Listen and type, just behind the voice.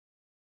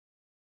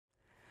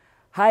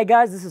Hi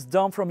guys, this is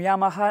Dom from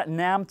Yamaha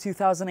NAMM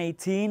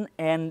 2018,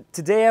 and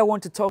today I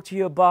want to talk to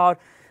you about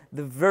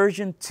the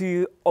version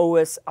 2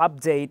 OS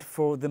update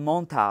for the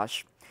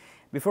MONTAGE.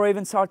 Before I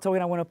even start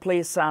talking, I want to play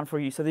a sound for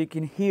you so that you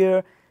can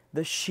hear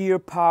the sheer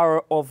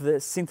power of the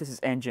synthesis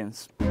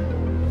engines.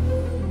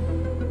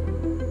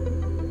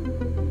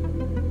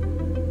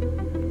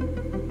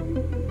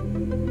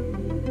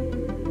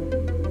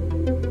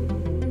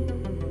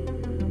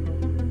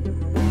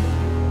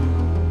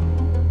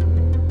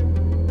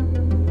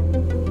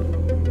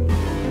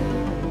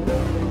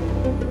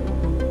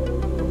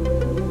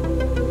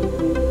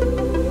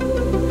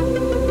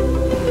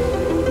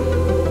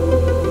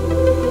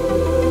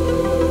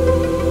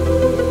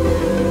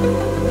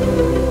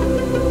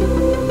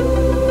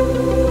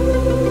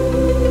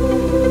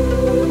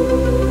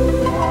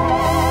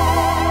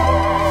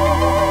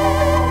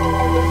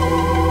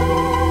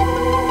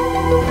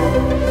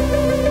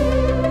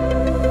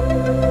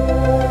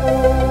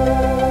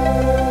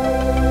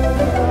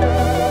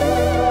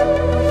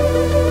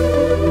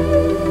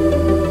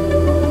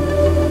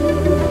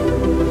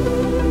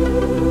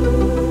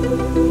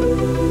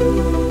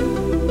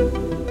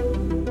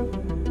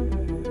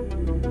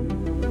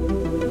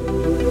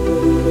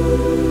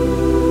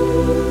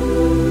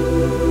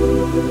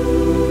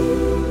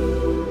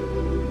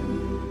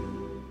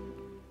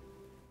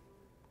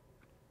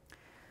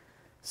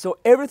 So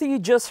everything you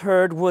just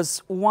heard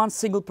was one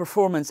single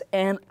performance,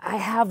 and I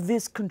have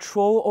this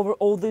control over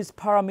all these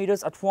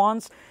parameters at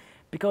once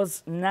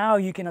because now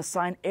you can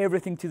assign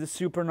everything to the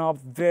super knob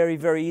very,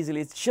 very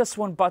easily. It's just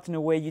one button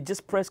away. You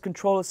just press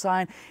Control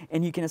Assign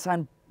and you can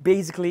assign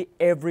basically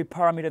every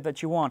parameter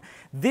that you want.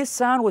 This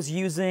sound was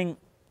using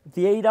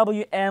the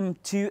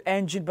AWM2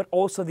 engine, but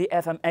also the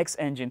FMX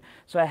engine.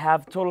 So I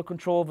have total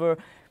control over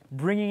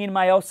bringing in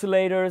my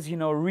oscillators,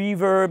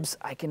 reverbs.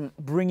 I can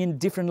bring in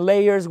different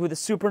layers with the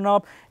super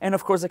knob, and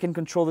of course I can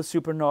control the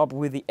super knob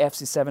with the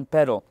FC7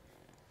 pedal.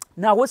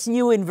 Now what's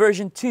new in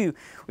version 2?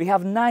 We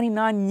have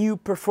 99 new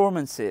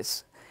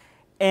performances,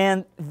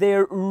 and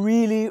they're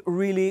really,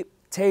 really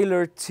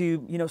tailored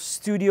to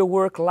studio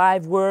work,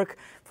 live work.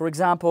 For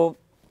example,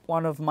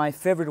 one of my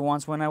favorite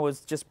ones when I was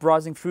just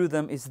browsing through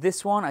them is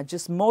this one. I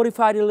just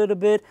modified it a little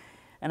bit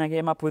and I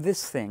came up with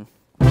this thing.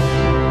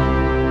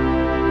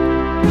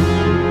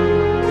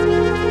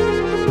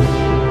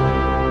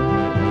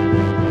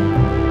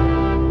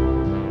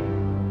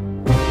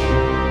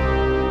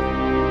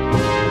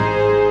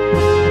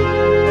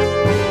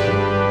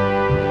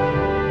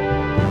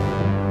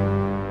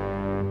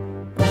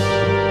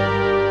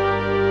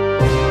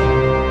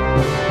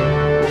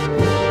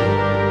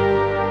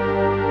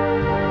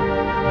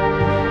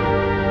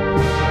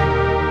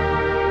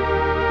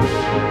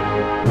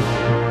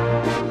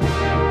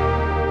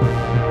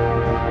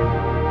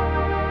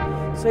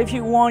 So if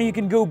you want, you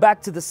can go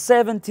back to the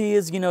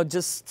 70s,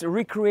 just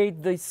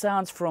recreate the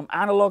sounds from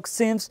analog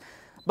synths.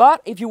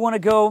 But if you want to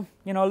go,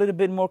 a little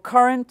bit more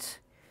current,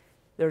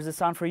 there's a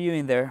sound for you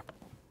in there.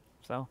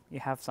 So you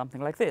have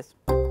something like this.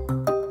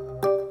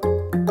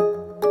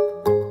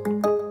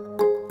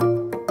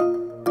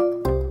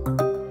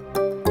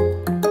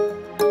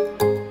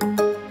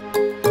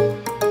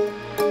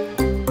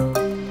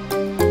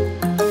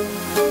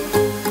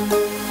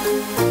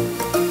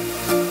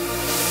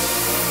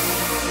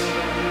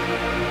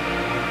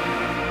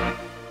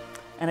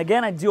 And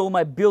again, I do all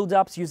my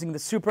build-ups using the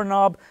super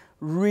knob,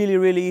 really,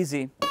 really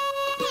easy.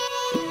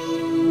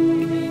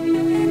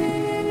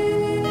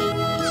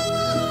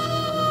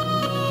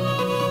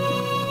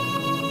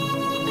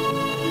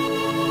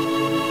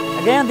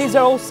 Again, these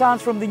are all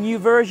sounds from the new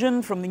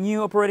version, from the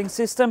new operating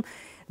system.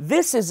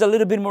 This is a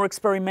little bit more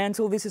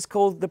experimental. This is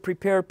called the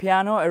Prepared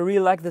Piano. I really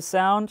like the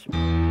sound.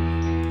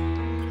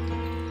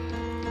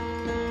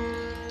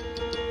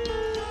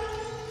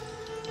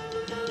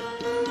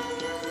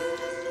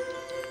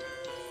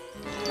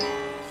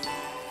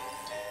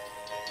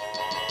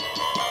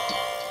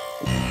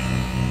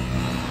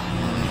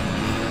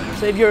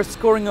 So if you're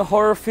scoring a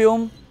horror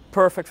film,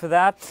 perfect for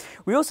that.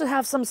 We also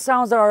have some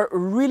sounds that are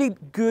really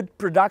good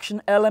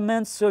production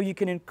elements, so you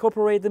can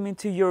incorporate them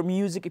into your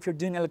music if you're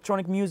doing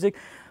electronic music.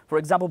 For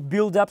example,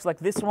 build-ups like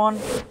this one.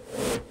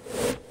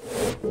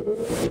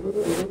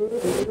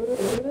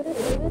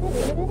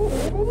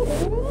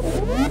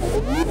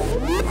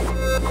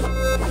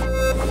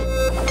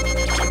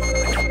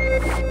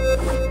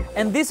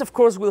 And this, of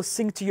course, will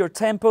sync to your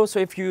tempo. So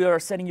if you are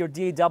setting your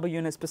DAW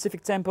in a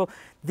specific tempo,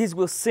 this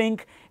will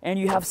sync, and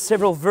you have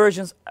several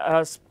versions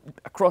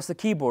across the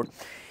keyboard.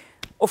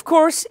 Of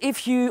course,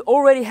 if you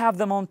already have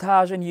the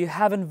MONTAGE and you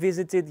haven't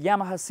visited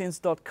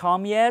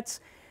YamahaSynths.com yet,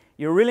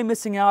 you're really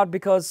missing out,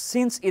 because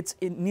since its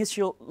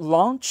initial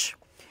launch,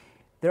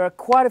 there are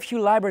quite a few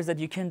libraries that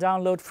you can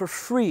download for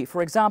free.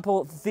 For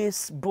example,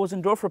 this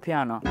Bosendorfer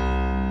Piano.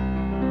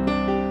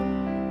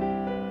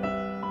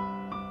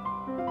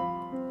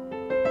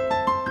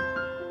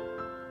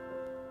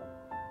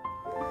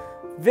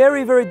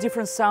 Very, very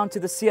different sound to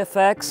the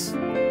CFX.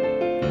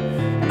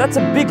 And that's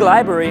a big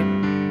library.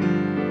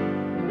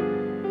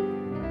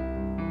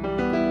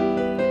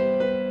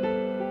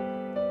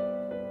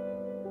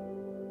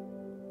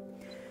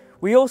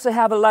 We also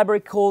have a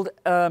library called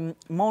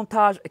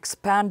MONTAGE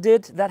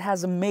Expanded that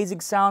has amazing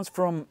sounds,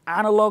 from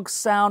analog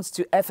sounds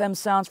to FM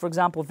sounds. For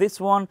example, this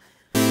one.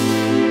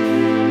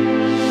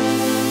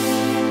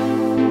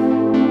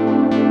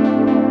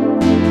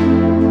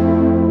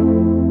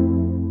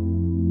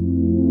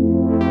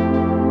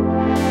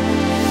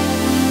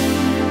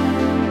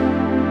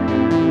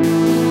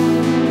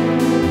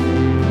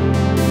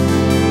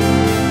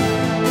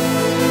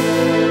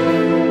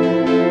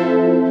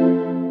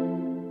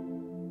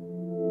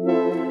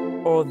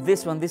 Or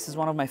this one, this is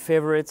one of my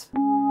favorites.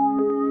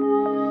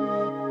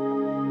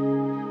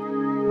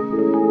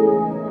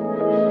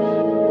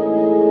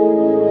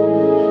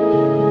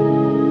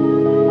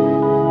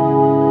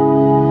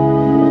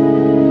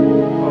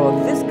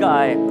 Oh, this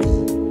guy.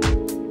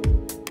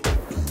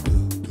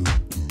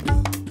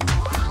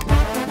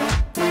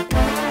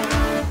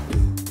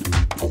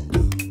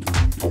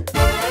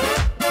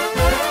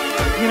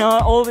 You know,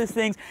 all these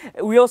things.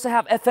 We also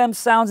have FM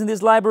sounds in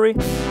this library.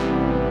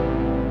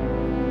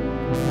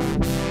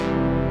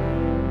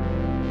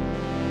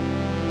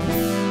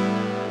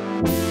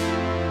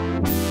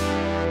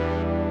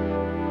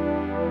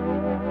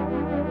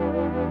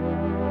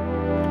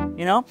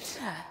 You know,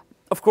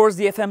 of course,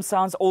 the FM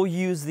sounds all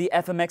use the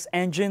FMX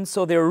engine,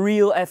 so they're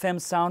real FM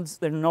sounds,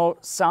 they're no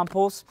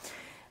samples.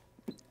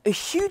 A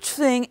huge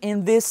thing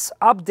in this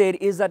update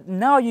is that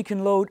now you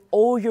can load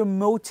all your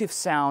MOTIF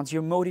sounds,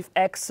 your MOTIF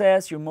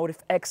XS, your MOTIF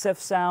XF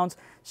sounds,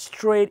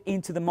 straight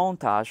into the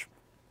Montage.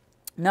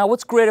 Now,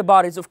 what's great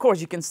about it is, of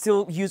course, you can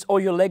still use all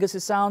your legacy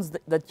sounds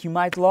that you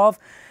might love,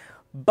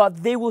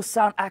 but they will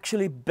sound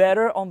actually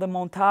better on the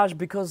Montage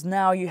because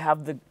now you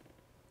have the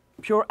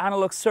pure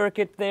analog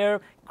circuit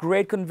there,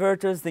 great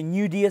converters, the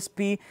new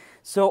DSP,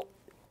 so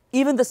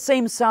even the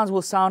same sounds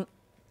will sound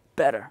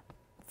better,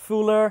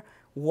 fuller,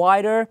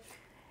 wider.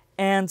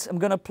 And I'm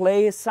gonna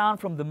play a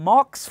sound from the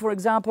MOX, for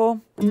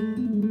example.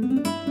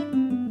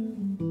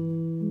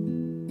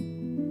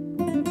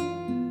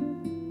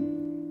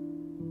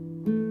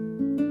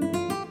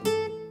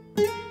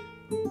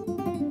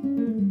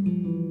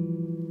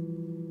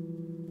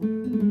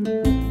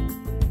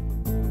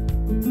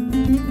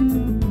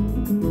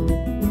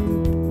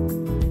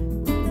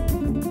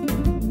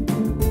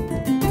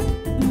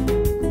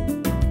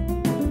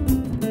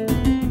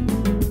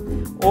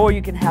 Or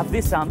you can have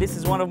this sound. This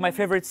is one of my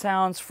favorite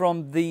sounds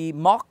from the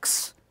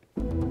MOX.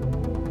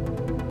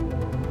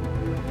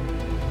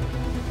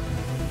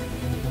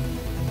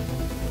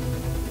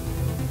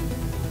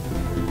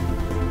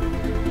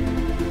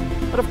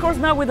 But of course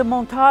now with the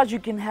Montage you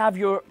can have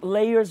your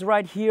layers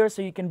right here,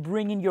 so you can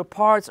bring in your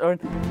parts or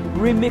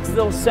remix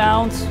those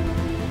sounds.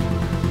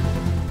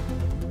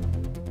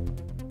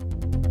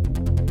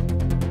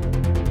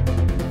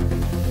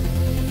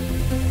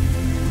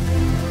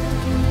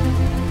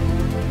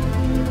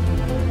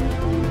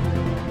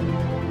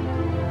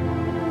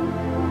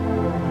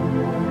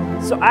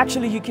 So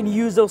actually you can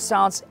use those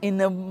sounds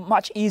in a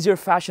much easier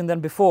fashion than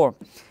before.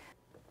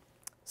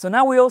 So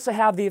now we also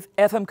have the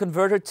FM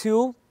converter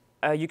tool.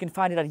 You can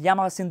find it at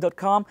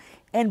yamahasynth.com,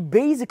 and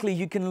basically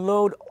you can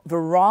load the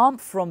ROM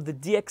from the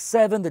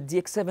DX7, the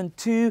DX7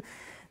 II,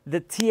 the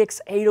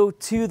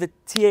TX802, the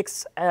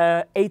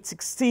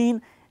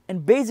TX816,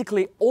 and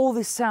basically all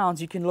these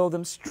sounds you can load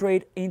them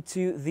straight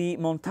into the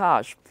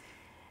Montage.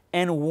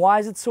 And why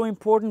is it so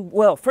important?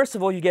 Well, first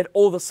of all, you get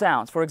all the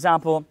sounds. For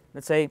example,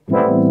 let's say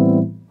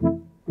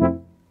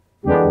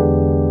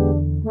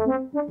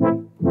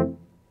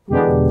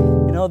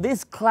you know,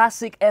 these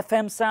classic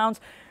FM sounds.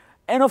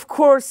 And of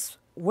course,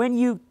 when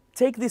you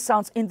take these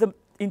sounds into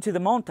the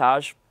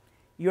Montage,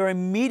 you're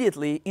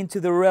immediately into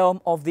the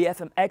realm of the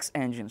FMX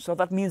engine. So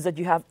that means that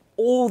you have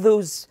all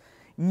those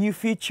new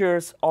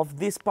features of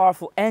this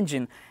powerful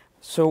engine.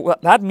 So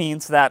what that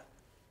means that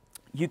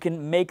you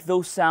can make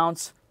those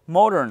sounds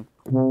modern.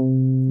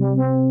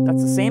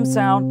 That's the same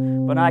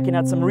sound, but now I can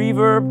add some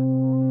reverb,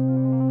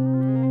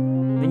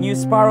 the new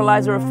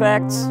spiralizer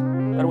effect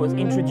that was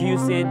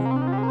introduced in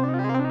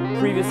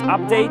previous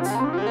update.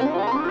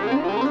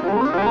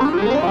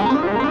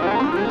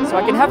 So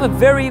I can have a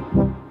very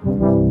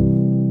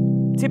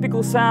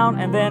typical sound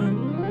and then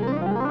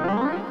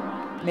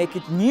make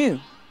it new.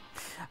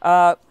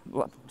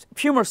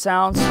 Few more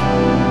sounds.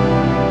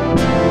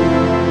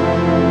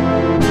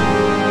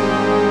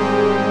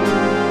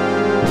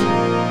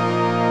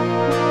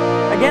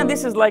 Again,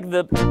 this is like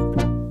the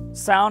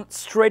sound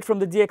straight from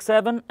the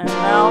DX7, and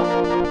now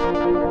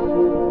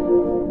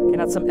you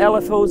can add some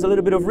LFOs, a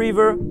little bit of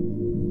reverb.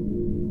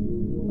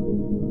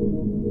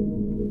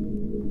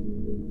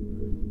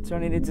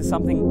 Turn it into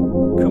something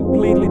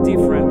completely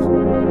different.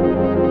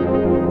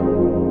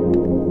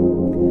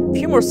 A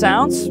few more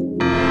sounds.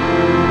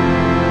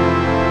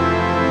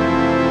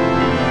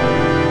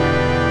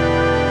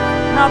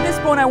 Now at this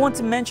point I want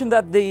to mention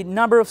that the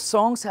number of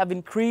songs have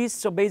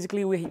increased. So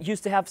basically we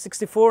used to have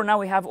 64, now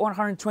we have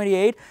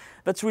 128.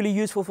 That's really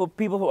useful for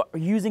people who are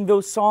using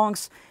those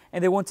songs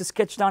and they want to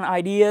sketch down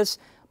ideas.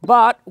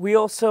 But we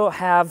also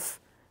have,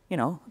 you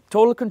know,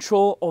 total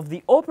control of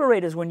the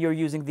operators when you're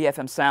using the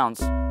FM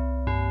sounds.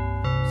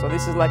 So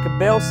this is like a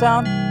bell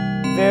sound,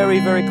 very,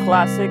 very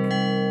classic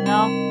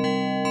now.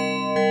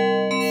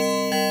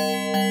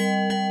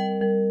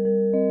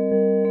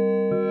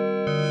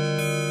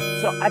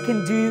 So I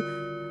can do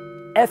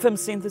FM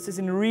synthesis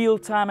in real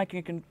time. I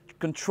can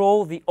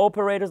control the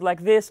operators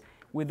like this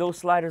with those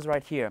sliders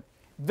right here.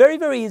 Very,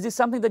 very easy,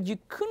 something that you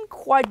couldn't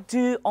quite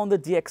do on the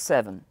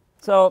DX7.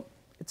 So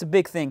it's a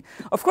big thing.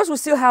 Of course, we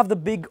still have the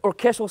big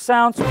orchestral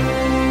sounds.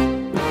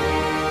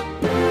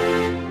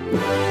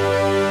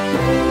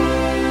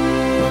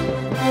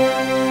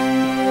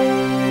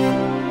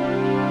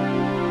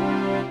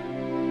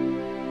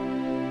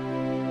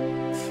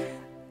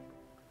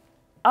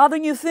 Other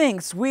new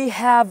things, we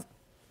have,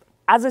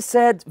 as I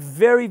said,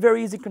 very,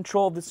 very easy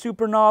control of the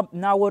super knob.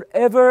 Now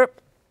whatever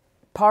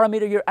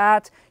parameter you're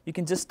at, you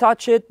can just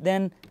touch it,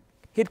 then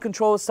hit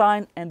control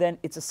assign, and then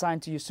it's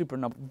assigned to your super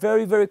knob.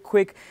 Very, very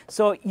quick,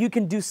 so you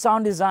can do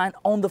sound design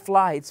on the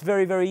fly. It's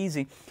very, very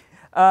easy.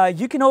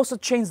 You can also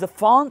change the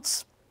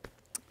fonts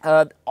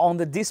on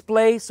the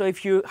display, so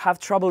if you have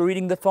trouble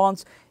reading the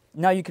fonts,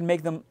 now you can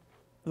make them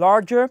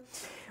larger.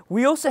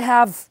 We also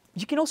have,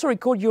 you can also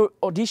record your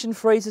audition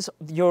phrases,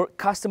 your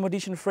custom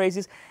audition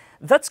phrases.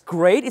 That's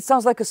great. It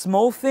sounds like a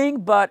small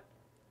thing, but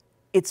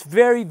it's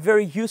very,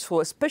 very useful,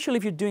 especially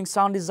if you're doing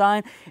sound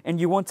design and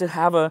you want to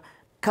have a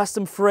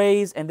custom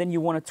phrase and then you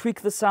want to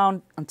tweak the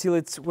sound until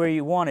it's where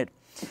you want it.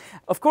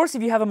 Of course,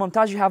 if you have a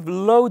montage, you have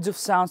loads of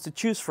sounds to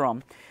choose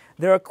from.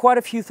 There are quite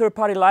a few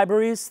third-party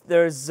libraries.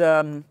 There's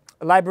a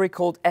library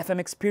called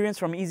FM-Xperience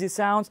from Easy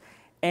Sounds,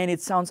 and it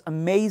sounds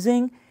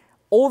amazing.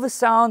 All the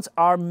sounds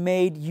are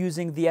made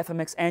using the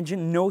FMX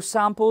engine, no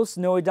samples,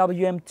 no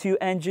AWM2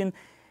 engine.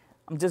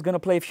 I'm just going to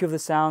play a few of the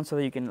sounds so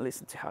that you can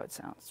listen to how it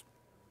sounds.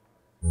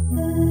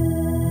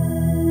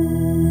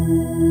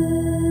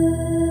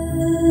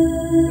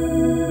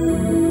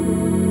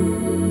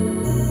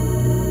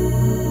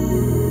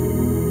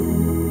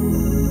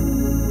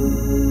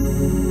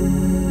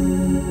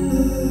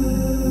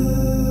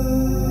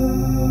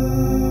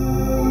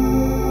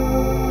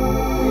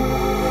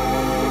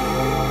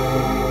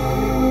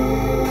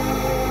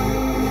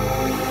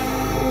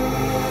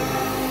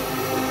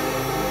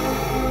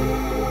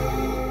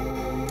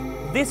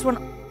 This one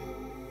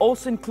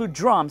also includes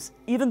drums.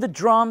 Even the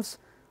drums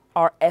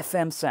are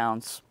FM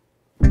sounds.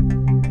 So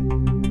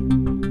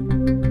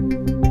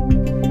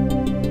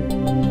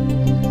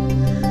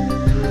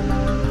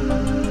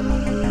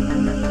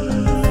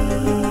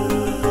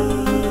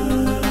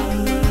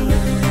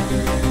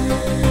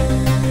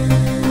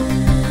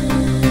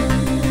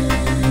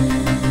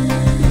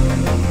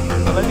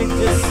let me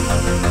just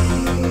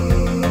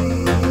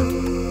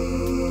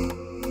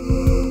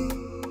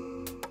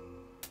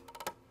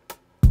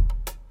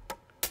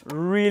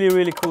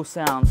really cool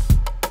sounds.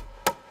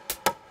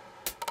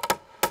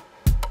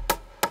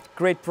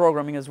 Great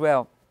programming as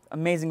well.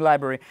 Amazing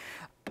library.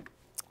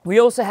 We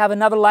also have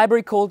another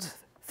library called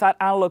Phat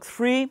Analog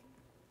 3.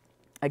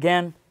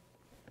 Again,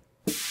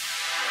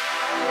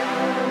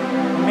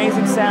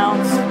 amazing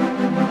sounds.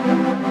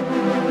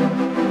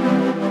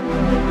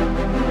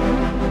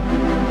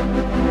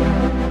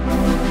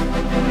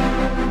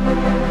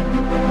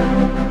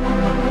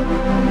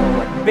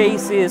 Like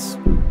basses.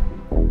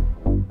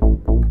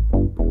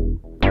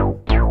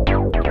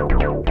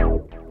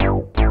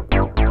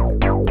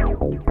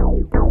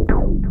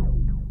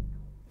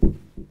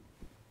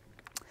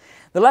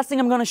 The last thing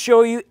I'm going to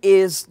show you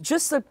is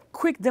just a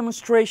quick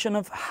demonstration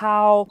of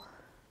how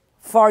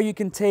far you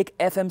can take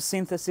FM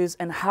synthesis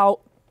and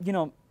how,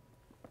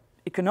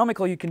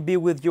 economical you can be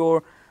with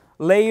your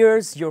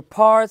layers, your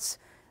parts.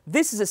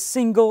 This is a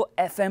single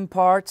FM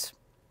part,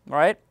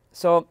 right?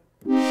 So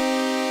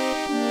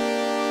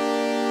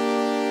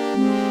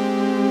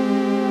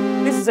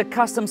this is a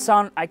custom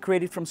sound I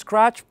created from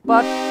scratch,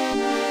 but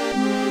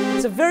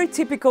it's a very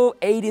typical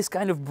 80s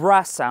kind of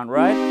brass sound,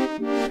 right?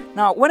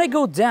 Now, when I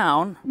go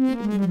down,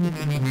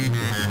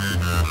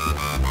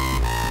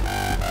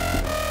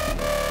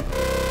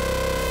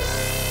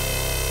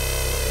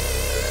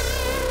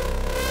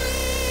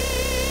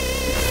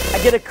 I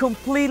get a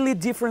completely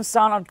different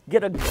sound. I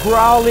get a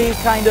growly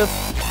kind of,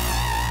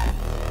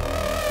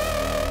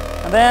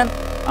 and then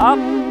up.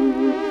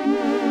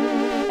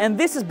 And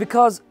this is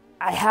because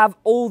I have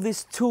all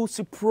these tools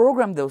to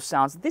program those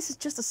sounds. This is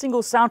just a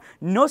single sound,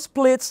 no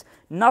splits,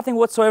 nothing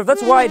whatsoever.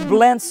 That's why it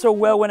blends so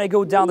well when I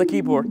go down the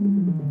keyboard.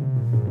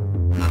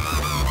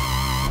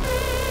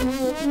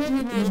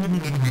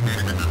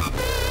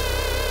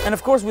 And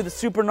of course with the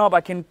super knob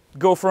I can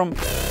go from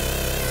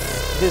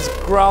this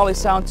growly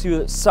sound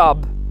to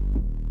sub.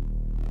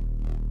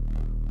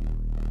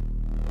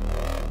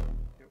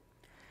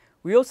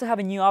 We also have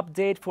a new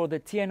update for the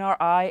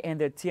TNR-I and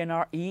the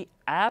TNR-I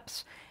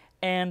apps.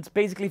 And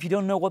basically, if you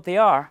don't know what they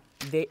are,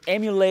 they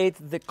emulate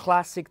the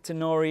classic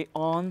tenori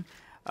on.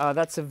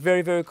 That's a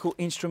very, very cool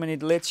instrument.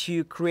 It lets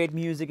you create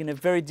music in a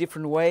very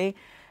different way.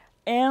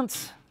 And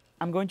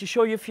I'm going to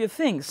show you a few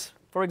things.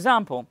 For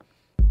example,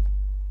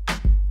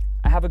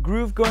 I have a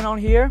groove going on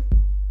here.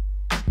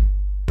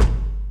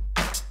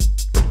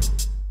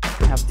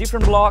 I have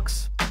different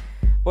blocks.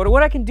 But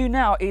what I can do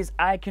now is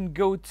I can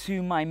go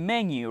to my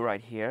menu right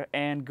here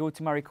and go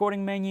to my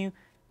recording menu,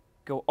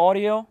 go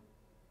audio,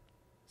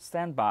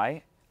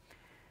 standby.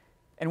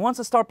 And once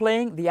I start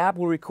playing, the app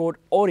will record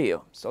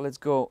audio. So let's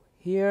go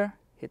here,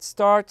 hit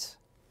start.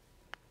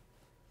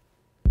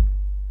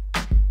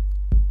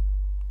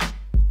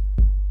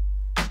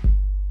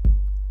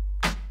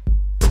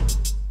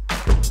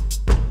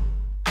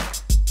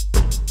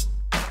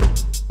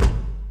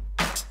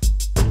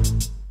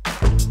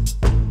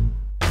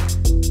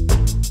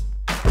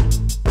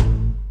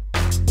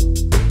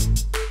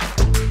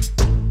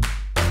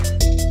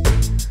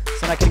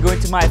 I can go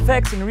into my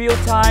effects in real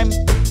time.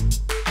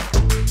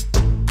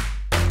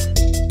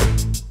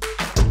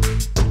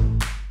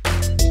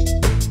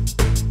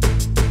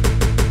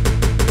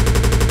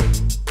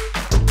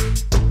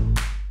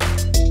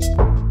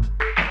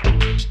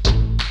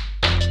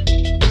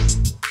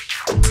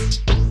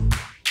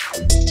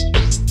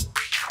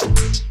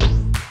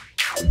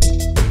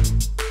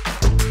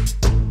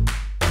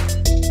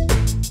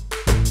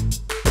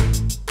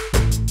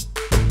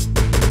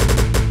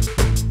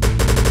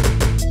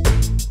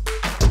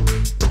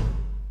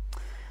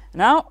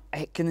 Now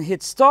I can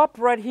hit stop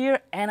right here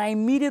and I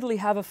immediately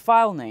have a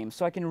file name.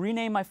 So I can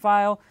rename my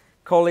file,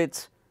 call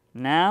it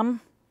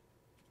NAMM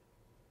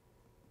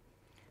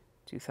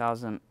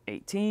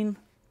 2018,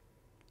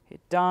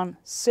 hit done,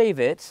 save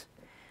it.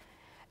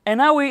 And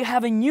now we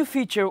have a new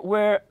feature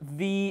where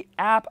the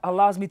app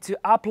allows me to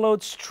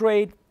upload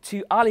straight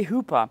to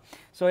Allihoopa.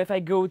 So if I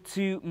go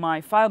to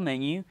my file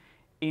menu,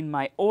 in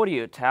my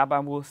audio tab, I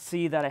will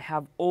see that I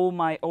have all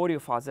my audio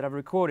files that I've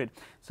recorded.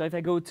 So if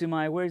I go to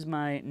my, where's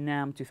my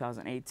NAMM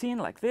 2018,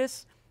 like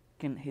this,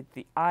 I can hit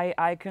the I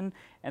icon,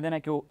 and then I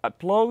go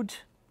upload.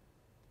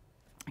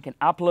 I can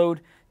upload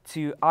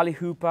to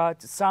Allihoopa,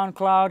 to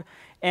SoundCloud.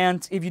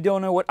 And if you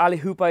don't know what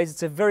Allihoopa is,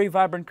 it's a very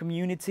vibrant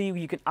community where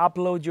you can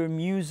upload your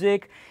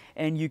music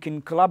and you can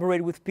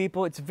collaborate with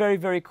people. It's very,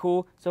 very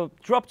cool. So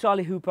drop to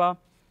Allihoopa.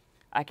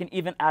 I can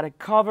even add a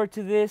cover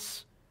to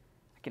this.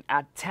 I can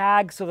add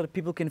tags so that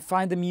people can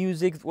find the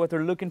music, what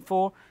they're looking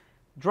for.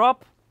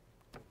 Drop,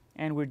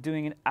 and we're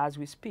doing it as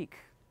we speak.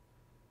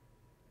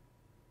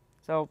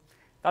 So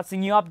that's the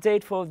new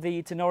update for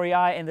the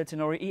TNR-I and the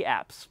TNR-E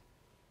apps.